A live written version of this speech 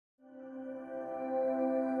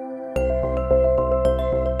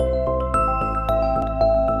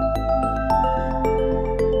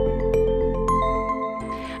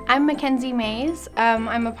I'm Mackenzie Mays.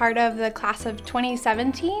 I'm a part of the class of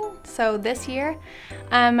 2017, so this year.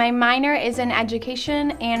 My minor is in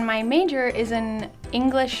education and my major is in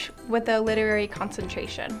English with a literary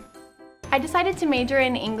concentration. I decided to major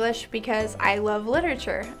in English because I love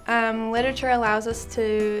literature. Literature allows us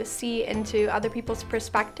to see into other people's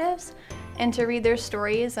perspectives and to read their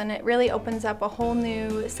stories, and it really opens up a whole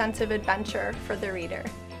new sense of adventure for the reader.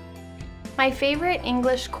 My favorite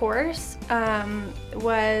English course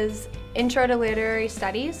was Intro to Literary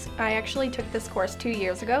Studies. I actually took this course 2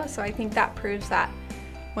 years ago, so I think that proves that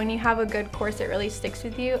when you have a good course, it really sticks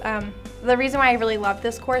with you. The reason why I really loved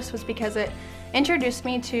this course was because it introduced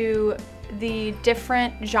me to the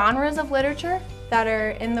different genres of literature that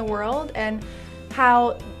are in the world and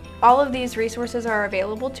how all of these resources are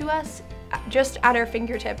available to us just at our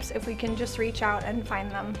fingertips if we can just reach out and find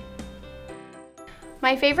them.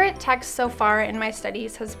 My favorite text so far in my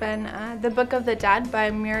studies has been The Book of the Dead by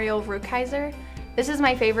Muriel Rukeyser. This is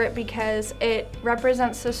my favorite because it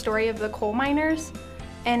represents the story of the coal miners,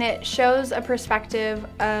 and it shows a perspective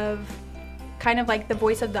of kind of like the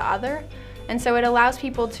voice of the other. And so it allows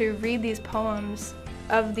people to read these poems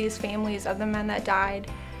of these families of the men that died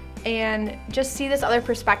and just see this other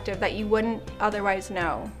perspective that you wouldn't otherwise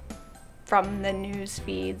know from the news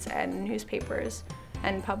feeds and newspapers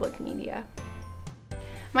and public media.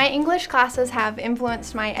 My English classes have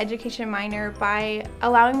influenced my education minor by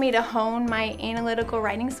allowing me to hone my analytical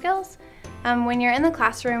writing skills. When you're in the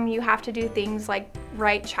classroom, you have to do things like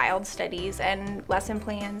write child studies and lesson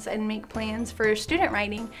plans and make plans for student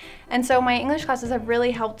writing. And so my English classes have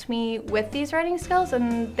really helped me with these writing skills,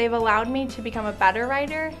 and they've allowed me to become a better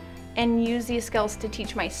writer and use these skills to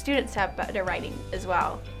teach my students to have better writing as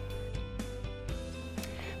well.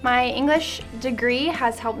 My English degree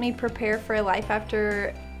has helped me prepare for life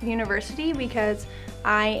after university because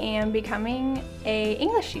I am becoming an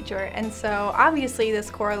English teacher, and so obviously this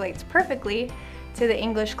correlates perfectly to the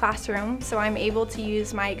English classroom, so I'm able to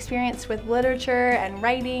use my experience with literature and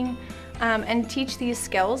writing and teach these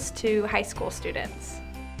skills to high school students.